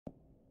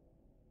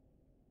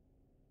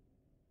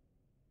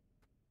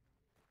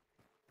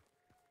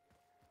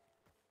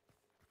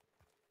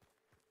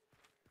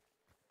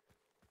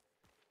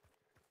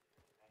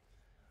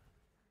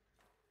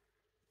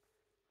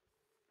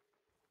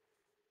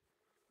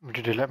What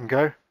did you do? Let him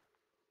go?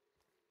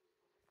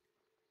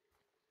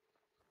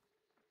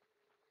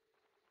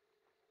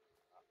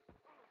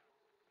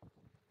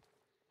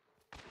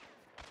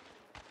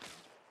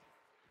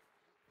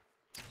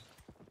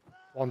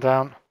 One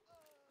down.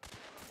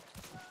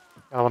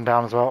 Other one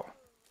down as well.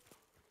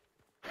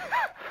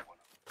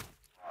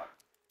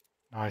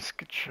 Nice,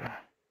 good shot.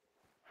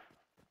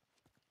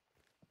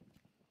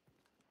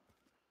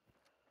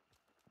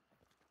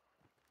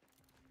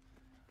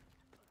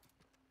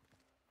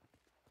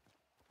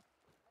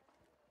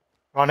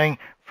 Running,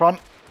 front.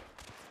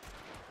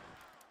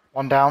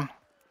 One down.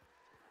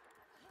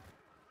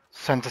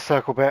 Centre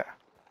circle bit.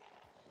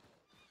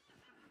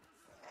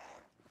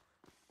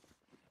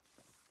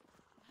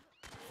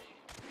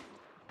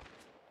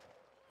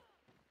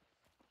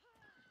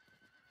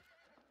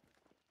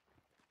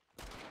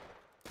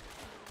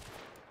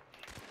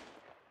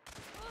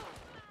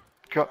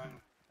 Got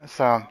it's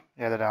down.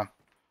 Yeah, they're down.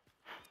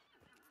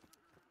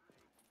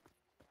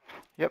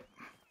 Yep.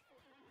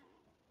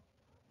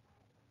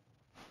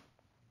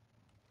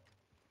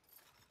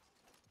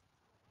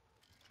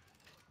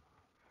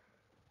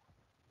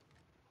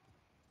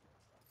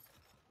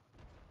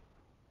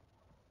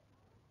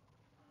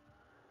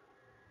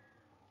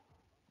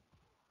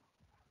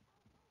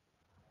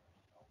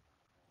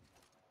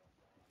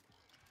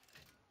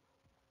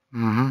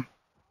 Mm-hmm.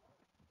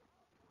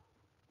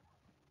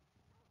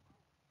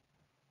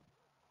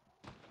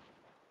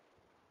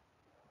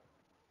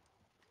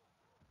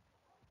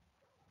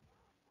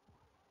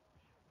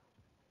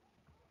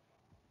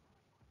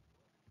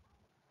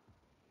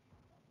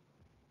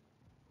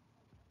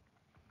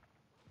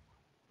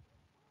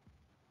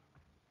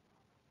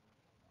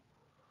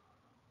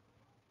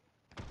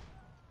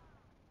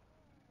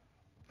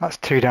 That's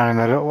two down in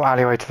the little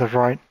alleyway to the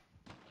right.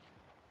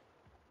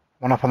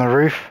 One up on the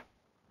roof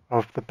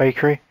of the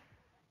bakery.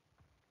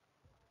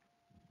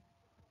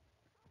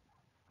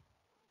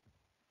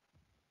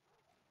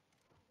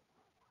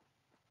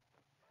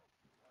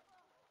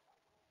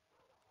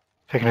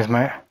 Taking his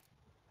mate.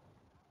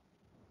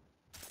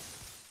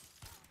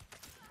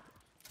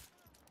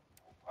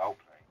 Well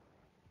played.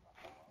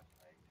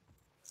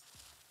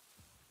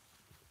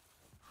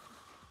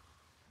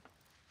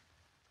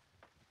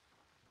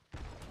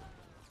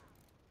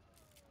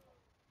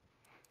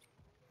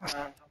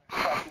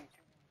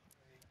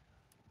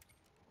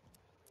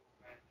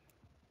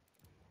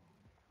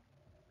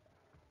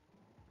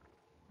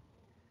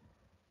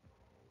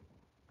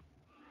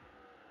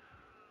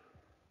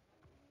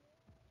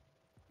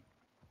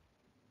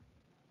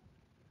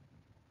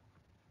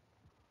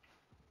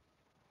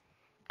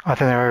 I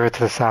think they're over to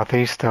the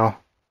southeast still.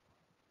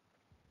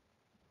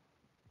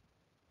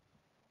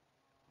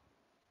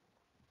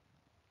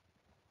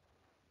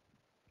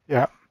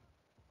 Yeah.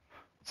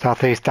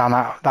 Southeast down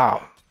that.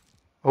 Oh.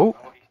 Oh,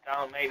 he's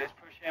down, mate. Let's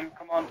push him.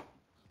 Come on.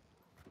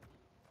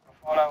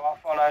 I'll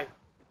follow.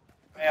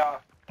 They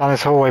are. Down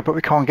this hallway, but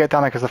we can't get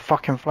down there because of the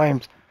fucking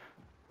flames.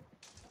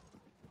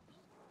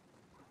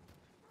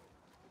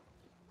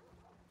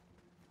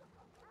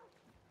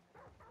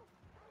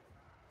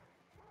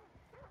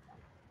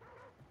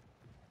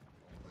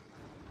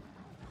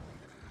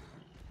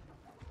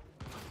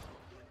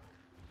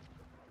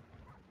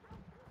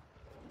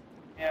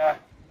 Yeah.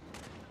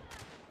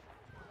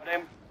 Got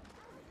him.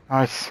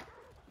 Nice.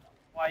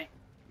 White.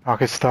 Oh,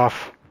 good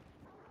stuff.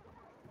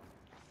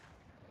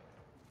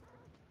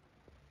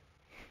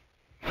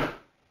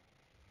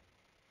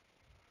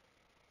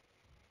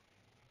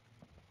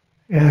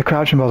 Yeah, they're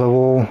crouching by the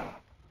wall.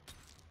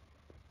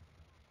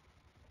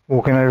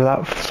 Walking over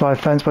that side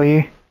fence by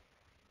you.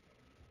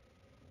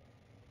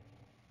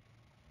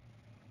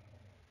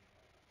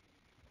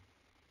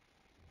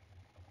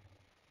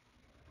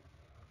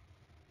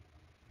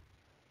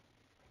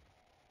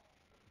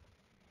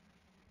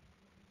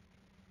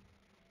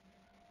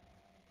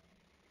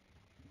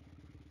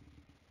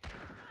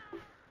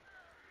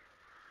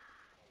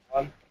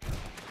 One.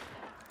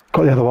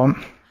 Got the other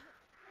one.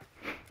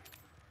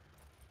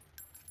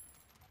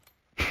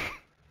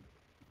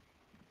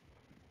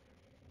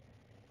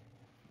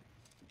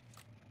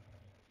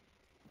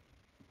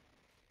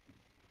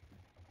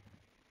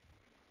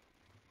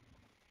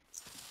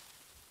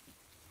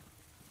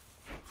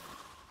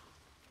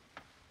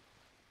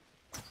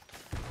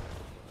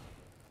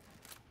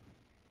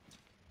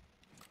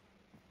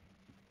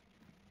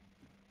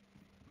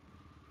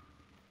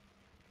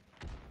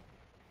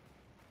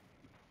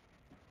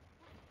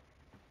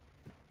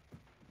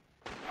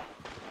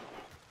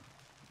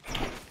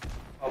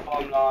 Got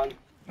bomb line.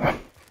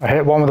 I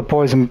hit one with a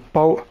poison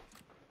bolt.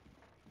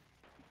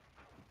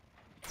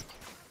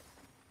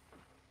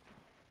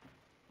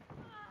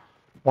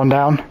 One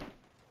down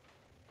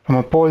from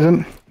a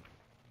poison.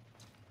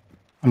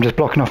 I'm just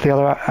blocking off the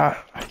other.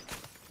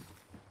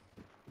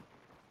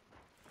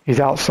 He's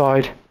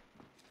outside.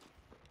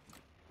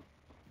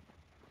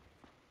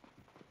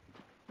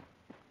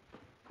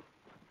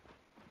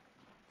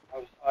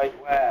 Outside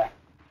where?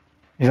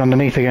 He's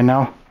underneath again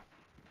now.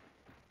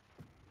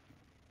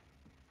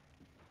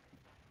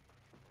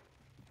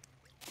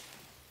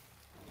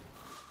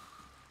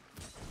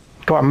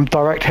 got him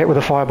direct hit with a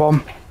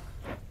firebomb.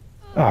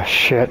 Oh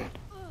shit.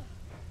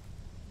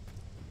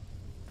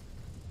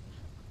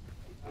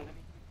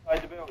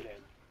 Inside the building.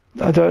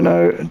 I don't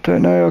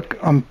know.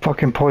 I'm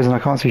fucking poisoned, I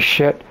can't see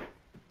shit.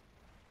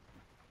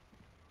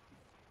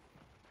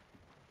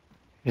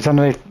 He's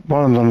underneath,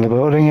 one of them's under the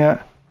building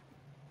yet.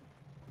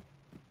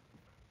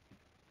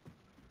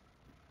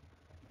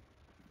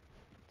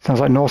 Sounds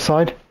like north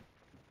side.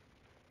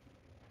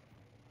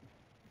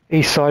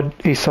 East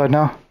side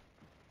now.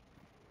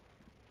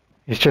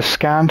 He's just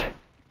scanned.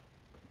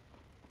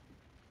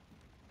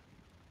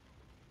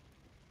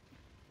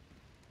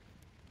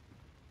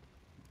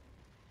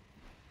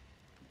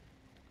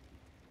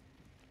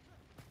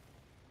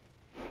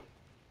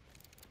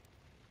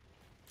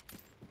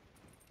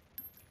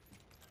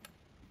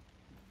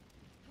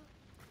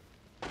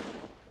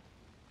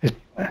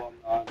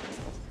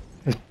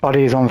 His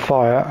buddy is on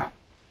fire.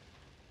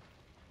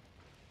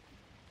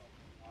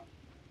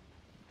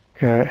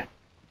 Okay.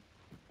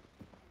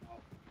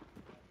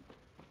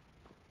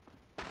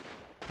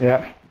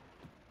 Yeah.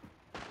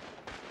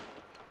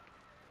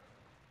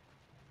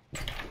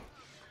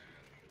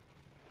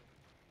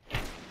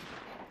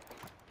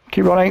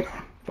 Keep running.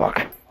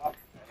 Fuck.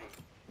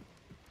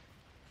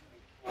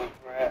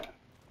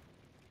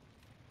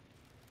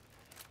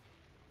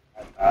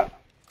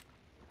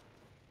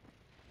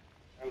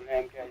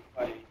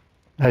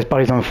 His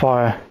buddy's on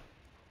fire.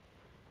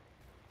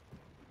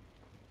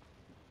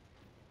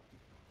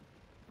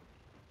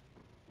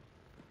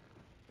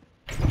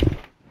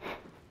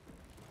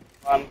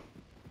 Run.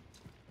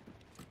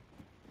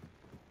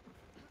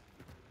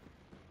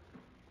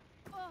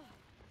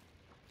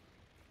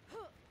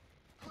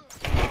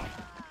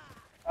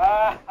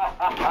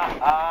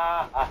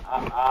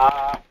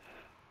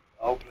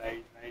 Well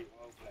played, mate.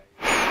 Well played.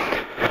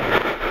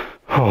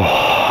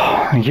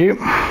 Oh, thank you.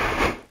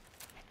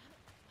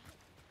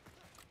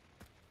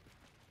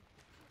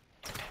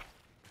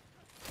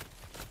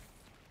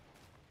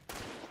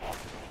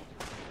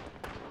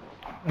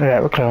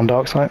 Yeah, we're clear on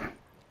dark side.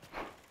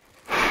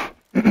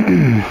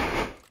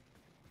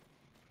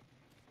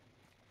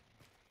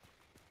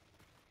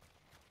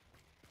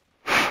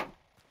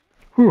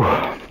 Whew.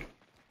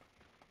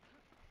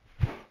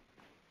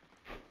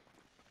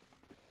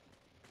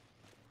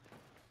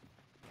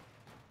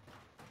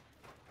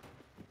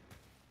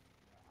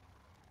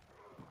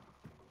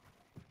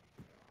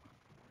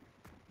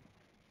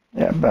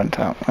 Yeah, burnt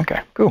out.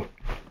 Okay, cool.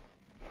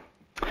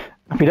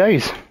 Happy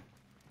days.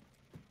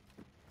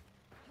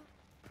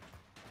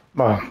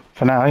 Well,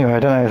 for now anyway, I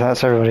don't know if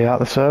that's everybody out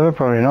the server,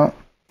 probably not.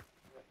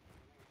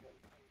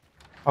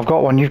 I've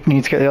got one, you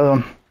need to get the other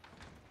one.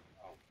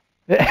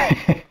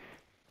 Yeah.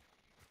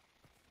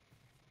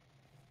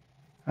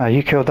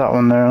 You killed that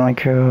one there and I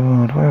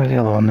killed... Where was the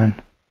other one then?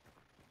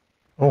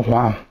 Oh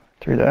wow,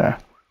 through there.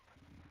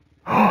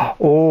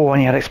 Oh,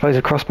 and he had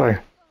explosive crossbow.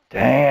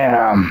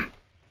 Damn.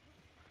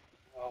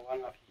 Oh,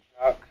 one lucky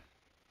shark.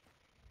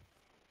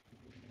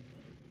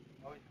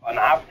 Oh, he's got an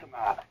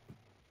aftermath.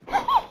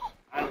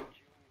 And you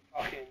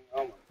fucking...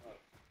 Oh my god.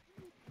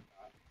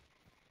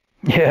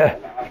 Yeah.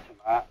 An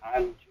aftermath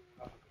and you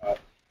uppercut.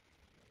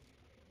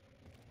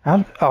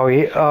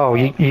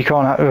 You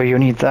can't have... Oh, you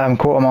need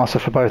quartermaster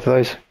for both of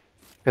those.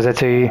 Because they're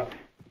too...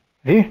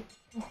 Have you?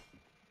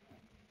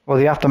 Well,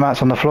 the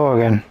aftermath's on the floor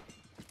again.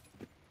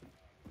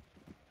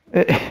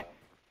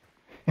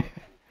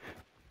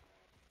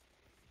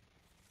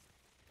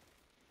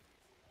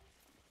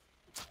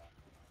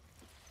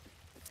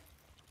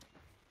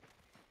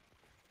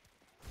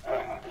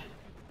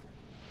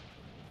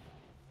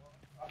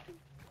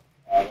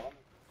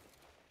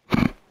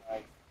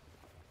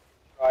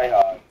 Try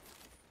hard.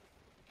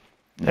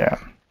 Yeah.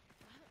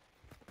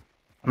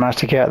 I managed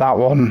to get that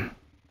one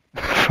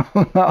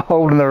from that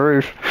hole in the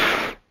roof.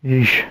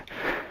 Yeesh.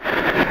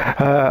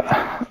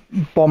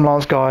 Bomb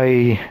lance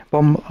guy's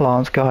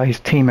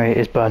teammate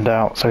is burned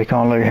out, so he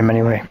can't loot him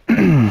anyway.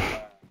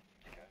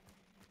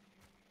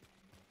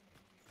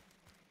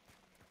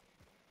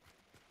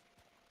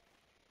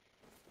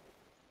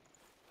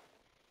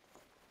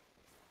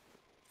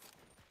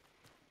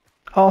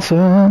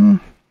 Awesome.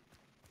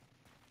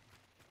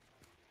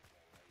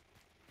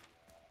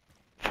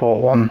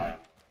 4-1.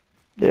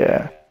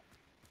 Yeah.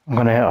 I'm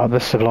gonna hit up the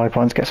supply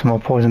points, get some more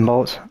poison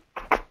bolts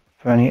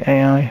for any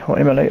AI or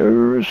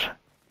emulators.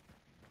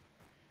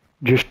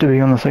 Just to be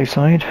on the safe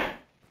side.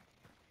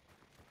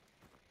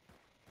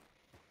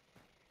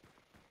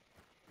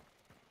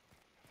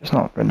 It's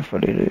not been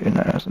fully looted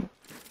now, hasn't it?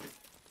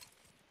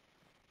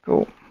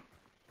 Cool.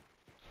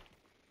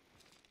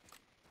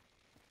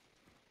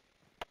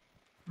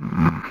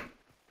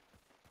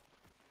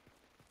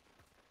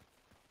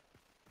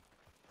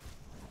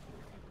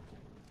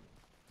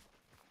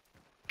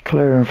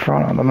 Clear in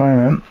front at the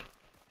moment.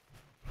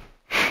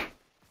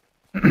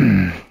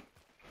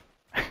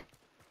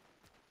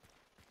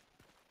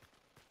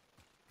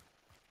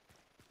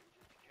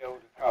 Killed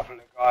a couple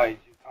of guys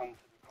who come to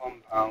the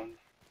compound.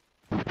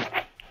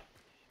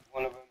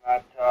 One of them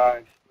had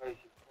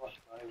explosive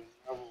crossbow and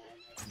the other one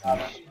had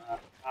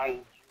aftermath and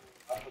dual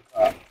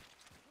uppercut.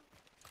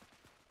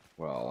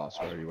 Well, that's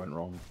where he went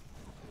wrong.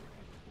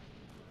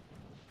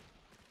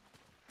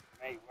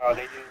 Mate, well,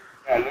 they didn't.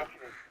 Yeah, look at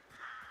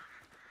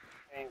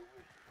it.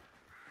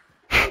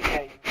 They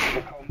came to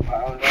the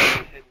compound, I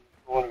was in the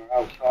corner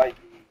outside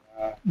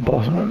the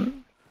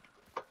Bosman.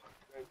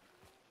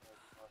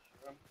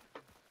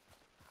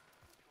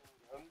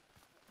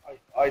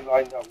 I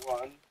lined up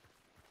one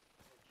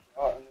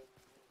shot, and then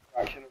in a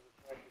fraction of a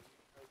second,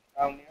 he takes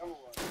down the other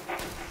one.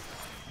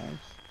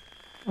 Nice.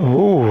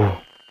 Ooh.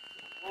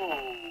 Ooh.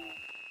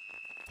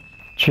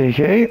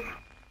 Cheeky.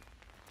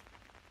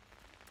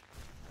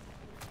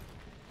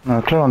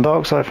 No, clear on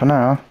dark side for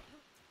now.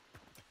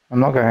 I'm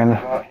not going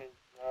there. Got his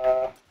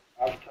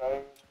avto,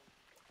 and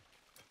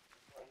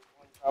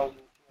got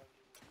his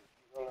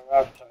 $1,250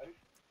 avto.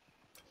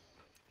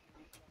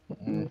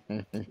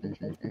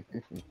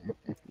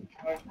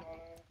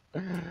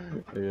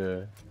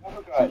 Yeah.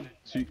 Other guy.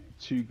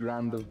 Two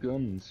grand of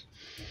guns.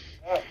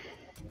 Yeah.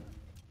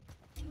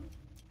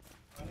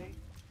 Ready?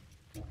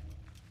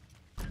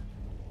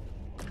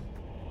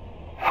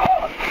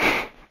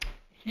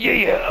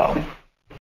 Yeah.